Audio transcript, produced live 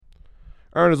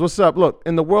Ernest, what's up? Look,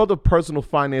 in the world of personal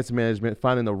finance management,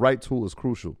 finding the right tool is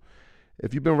crucial.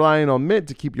 If you've been relying on Mint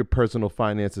to keep your personal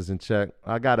finances in check,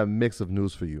 I got a mix of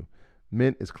news for you.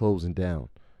 Mint is closing down.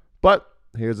 But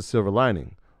here's a silver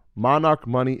lining. Monarch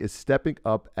Money is stepping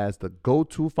up as the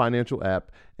go-to financial app,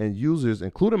 and users,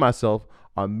 including myself,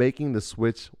 are making the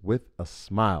switch with a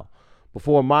smile.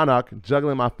 Before Monarch,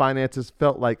 juggling my finances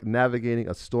felt like navigating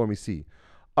a stormy sea.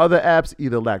 Other apps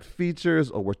either lacked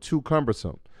features or were too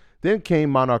cumbersome. Then came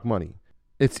Monarch Money.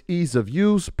 Its ease of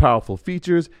use, powerful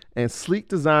features, and sleek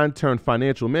design turned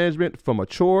financial management from a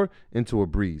chore into a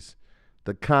breeze.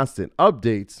 The constant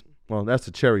updates, well, that's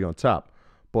the cherry on top.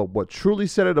 But what truly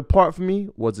set it apart for me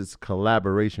was its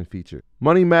collaboration feature.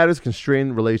 Money matters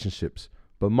constrain relationships,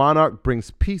 but Monarch brings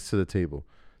peace to the table.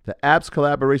 The app's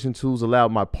collaboration tools allow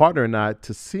my partner and I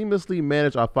to seamlessly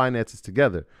manage our finances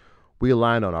together. We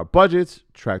aligned on our budgets,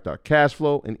 tracked our cash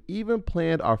flow, and even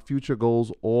planned our future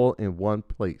goals all in one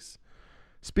place.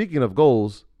 Speaking of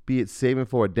goals, be it saving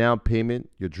for a down payment,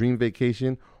 your dream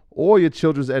vacation, or your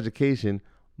children's education,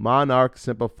 Monarch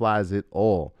simplifies it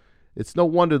all. It's no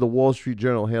wonder the Wall Street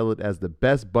Journal hailed it as the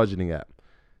best budgeting app.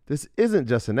 This isn't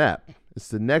just an app. It's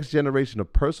the next generation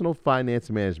of personal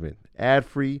finance management,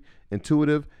 ad-free,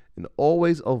 intuitive, and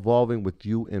always evolving with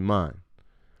you in mind.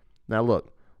 Now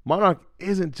look, Monarch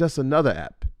isn't just another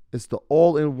app. It's the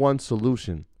all-in-one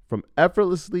solution. From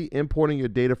effortlessly importing your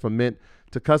data from Mint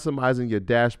to customizing your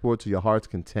dashboard to your heart's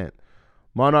content.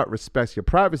 Monarch respects your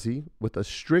privacy with a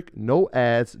strict no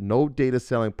ads, no data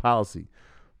selling policy.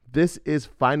 This is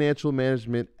financial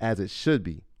management as it should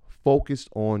be, focused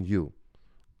on you.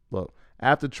 Look,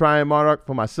 after trying Monarch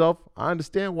for myself, I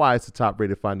understand why it's the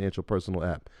top-rated financial personal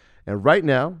app. And right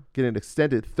now, get an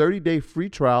extended 30-day free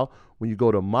trial when you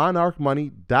go to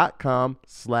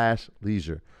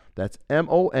monarchmoney.com/leisure. That's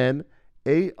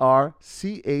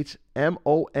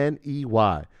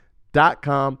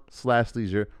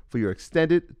monarchmoney.com/leisure for your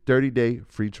extended 30-day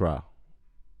free trial.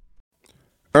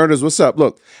 Earners, what's up?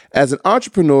 Look, as an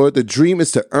entrepreneur, the dream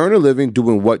is to earn a living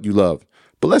doing what you love.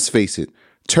 But let's face it,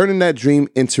 turning that dream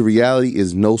into reality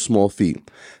is no small feat.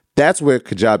 That's where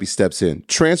Kajabi steps in,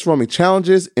 transforming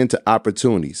challenges into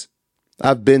opportunities.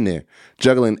 I've been there,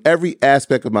 juggling every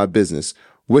aspect of my business,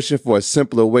 wishing for a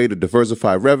simpler way to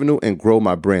diversify revenue and grow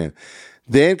my brand.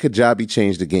 Then Kajabi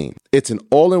changed the game. It's an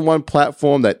all-in-one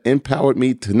platform that empowered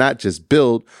me to not just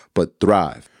build, but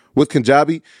thrive. With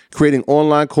Kajabi, creating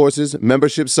online courses,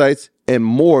 membership sites, and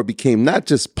more became not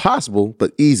just possible,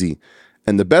 but easy.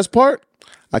 And the best part?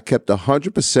 I kept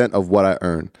 100% of what I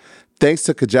earned, thanks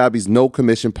to Kajabi's no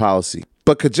commission policy.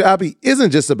 But Kajabi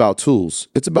isn't just about tools.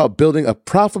 It's about building a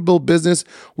profitable business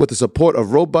with the support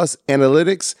of robust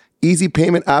analytics, easy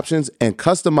payment options, and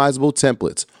customizable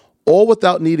templates, all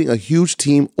without needing a huge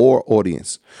team or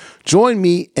audience. Join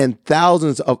me and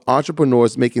thousands of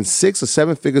entrepreneurs making 6 or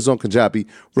 7 figures on Kajabi,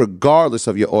 regardless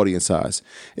of your audience size.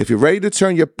 If you're ready to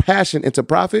turn your passion into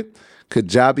profit,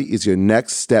 Kajabi is your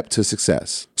next step to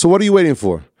success. So what are you waiting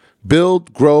for?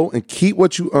 Build, grow, and keep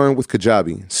what you earn with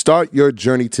Kajabi. Start your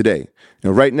journey today.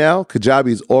 And right now, Kajabi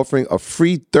is offering a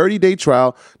free 30-day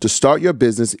trial to start your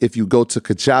business if you go to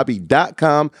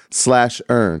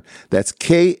kajabi.com/earn. That's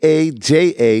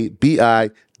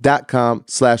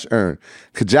KAJABI.com/earn.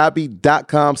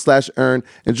 Kajabi.com/earn.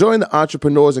 And join the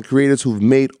entrepreneurs and creators who've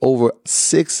made over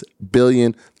 $6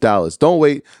 billion. Don't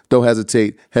wait. Don't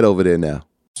hesitate. Head over there now.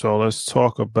 So let's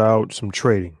talk about some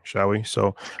trading, shall we?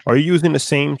 So are you using the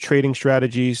same trading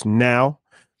strategies now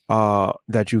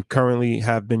that you currently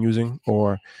have been using,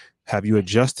 or have you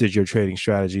adjusted your trading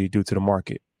strategy due to the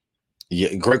market?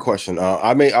 Yeah, great question.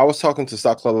 I was talking to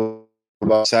Stock Club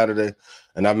about Saturday,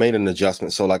 and I made an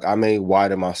adjustment. So like I may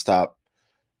widen my stop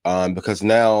because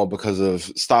of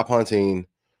stop hunting,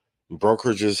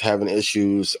 brokerages having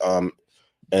issues, and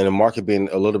the market being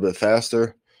a little bit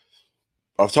faster.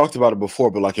 I've talked about it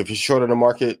before, but like if you're short in the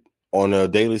market on a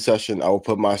daily session, I will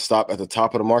put my stop at the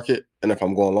top of the market. And if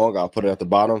I'm going long, I'll put it at the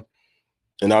bottom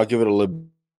and I'll give it a little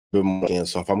bit more. And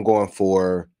so if I'm going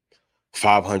for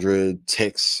 500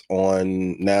 ticks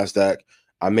on NASDAQ,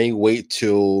 I may wait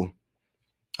till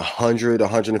 100,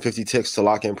 150 ticks to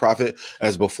lock in profit,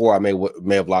 as before I may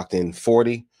have locked in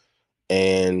 40.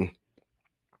 And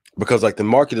because like the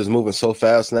market is moving so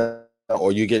fast now,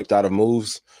 or you get out of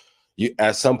moves,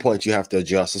 at some point you have to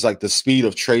adjust. It's like the speed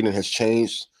of trading has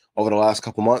changed over the last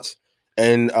couple months,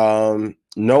 and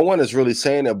no one is really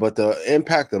saying it, but the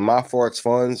impact of my Forex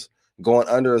funds going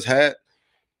under his hat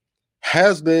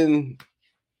has been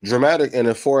dramatic in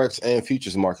the Forex and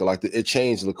futures market. Like it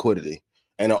changed liquidity,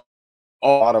 and a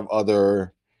lot of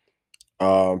other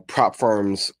prop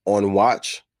firms on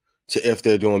watch to if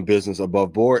they're doing business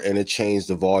above board, and it changed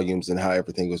the volumes and how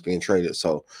everything was being traded.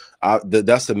 So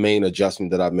that's the main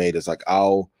adjustment that I've made, is like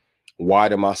I'll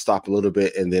widen my stop a little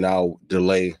bit, and then I'll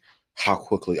delay how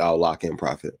quickly I'll lock in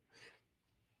profit.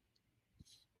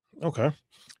 Okay.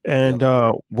 And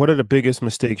what are the biggest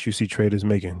mistakes you see traders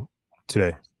making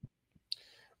today?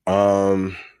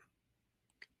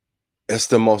 It's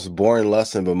the most boring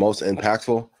lesson, but most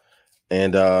impactful.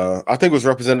 And I think it was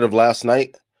representative last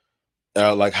night,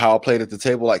 like how I played at the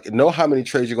table. Like, know how many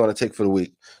trades you're going to take for the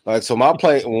week. Like, so my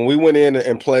play, when we went in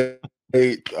and played,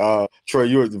 Troy,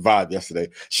 you were the vibe yesterday.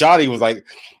 Shotty was like,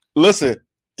 listen,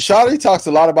 Shotty talks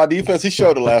a lot about defense. He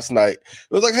showed it last night.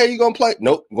 It was like, hey, you going to play?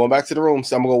 Nope, going back to the room.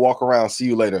 So I'm going to walk around. See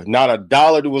you later. Not a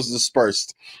dollar that was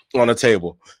dispersed on the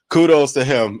table. Kudos to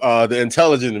him, the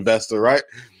intelligent investor, right?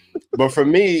 But for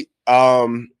me,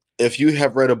 if you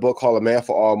have read a book called A Man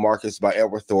for All Markets by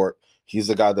Edward Thorpe, he's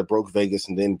the guy that broke Vegas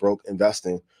and then broke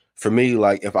investing. For me,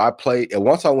 like if I play, and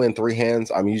once I win 3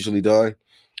 hands, I'm usually done.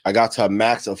 I got to a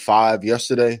max of 5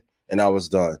 yesterday, and I was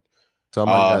done. Tell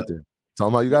them how you got there. Tell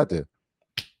them how you got there.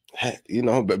 Hey, you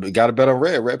know, but got to bet on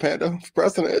Red Panda for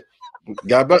president.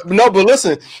 Got bet. No, but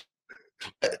listen,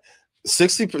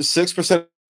 66%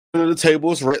 of the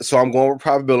table is red, so I'm going with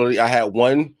probability. I had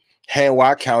 1 hand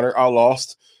wide counter. I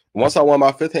lost. Once I won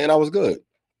my 5th hand, I was good.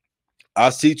 I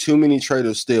see too many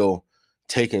traders still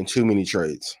taking too many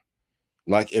trades.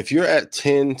 Like if you're at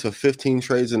 10 to 15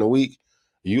 trades in a week,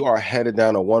 you are headed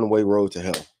down a one-way road to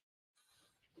hell.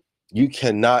 You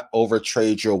cannot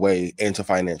overtrade your way into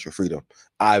financial freedom.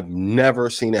 I've never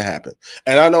seen it happen.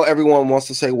 And I know everyone wants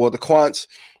to say, well, the quants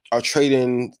are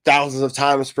trading thousands of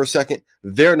times per second.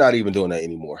 They're not even doing that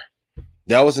anymore.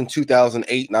 That was in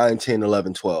 2008, 9, 10,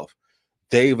 11, 12.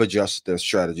 They've adjusted their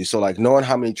strategy. So like knowing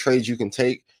how many trades you can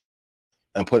take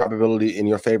and put probability in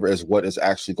your favor is what is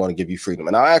actually going to give you freedom.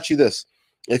 And I'll ask you this.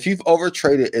 If you've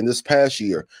overtraded in this past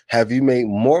year, have you made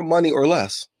more money or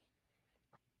less?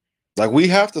 Like we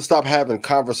have to stop having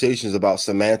conversations about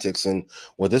semantics and,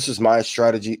 well, this is my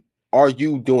strategy. Are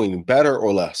you doing better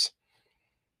or less?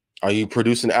 Are you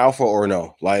producing alpha or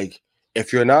no? Like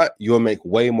if you're not, you'll make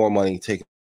way more money taking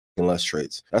less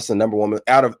trades. That's the number one.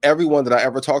 Out of everyone that I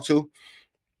ever talked to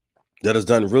that has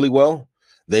done really well,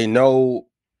 they know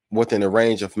within a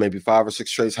range of maybe 5 or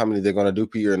 6 trades how many they're going to do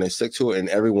per year, and they stick to it. And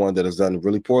everyone that has done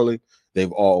really poorly,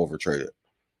 they've all overtraded.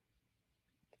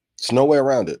 There's no way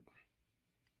around it.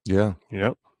 Yeah.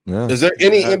 Yep. Yeah. Is there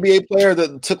any NBA player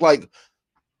that took like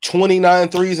 29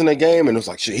 threes in a game and it was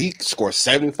like, shit, he scored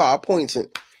 75 points?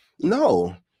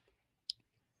 No.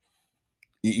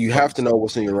 You have to know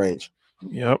what's in your range.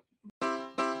 Yep.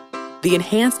 The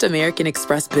Enhanced American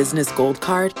Express Business Gold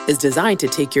Card is designed to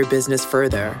take your business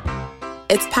further.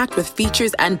 It's packed with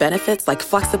features and benefits like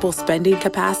flexible spending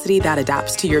capacity that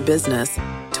adapts to your business,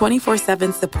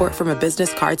 24/7 support from a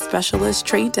business card specialist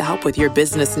trained to help with your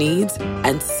business needs,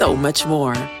 and so much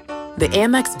more. The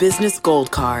Amex Business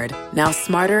Gold Card, now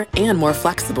smarter and more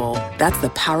flexible. That's the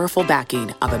powerful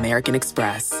backing of American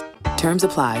Express. Terms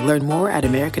apply. Learn more at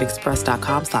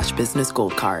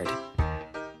americanexpress.com/businessgoldcard.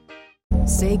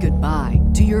 Say goodbye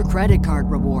to your credit card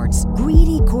rewards.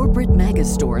 Greedy corporate mega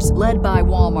stores, led by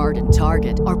Walmart and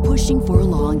Target, are pushing for a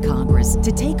law in Congress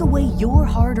to take away your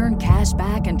hard-earned cash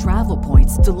back and travel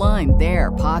points to line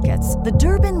their pockets. The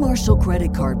Durbin-Marshall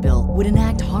credit card bill would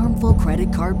enact harmful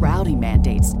credit card routing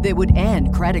mandates that would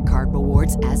end credit card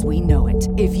rewards as we know it.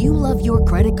 If you love your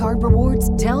credit card rewards,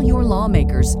 tell your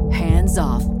lawmakers, hands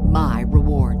off my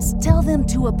rewards. Tell them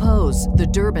to oppose the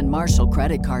Durbin-Marshall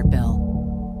credit card bill.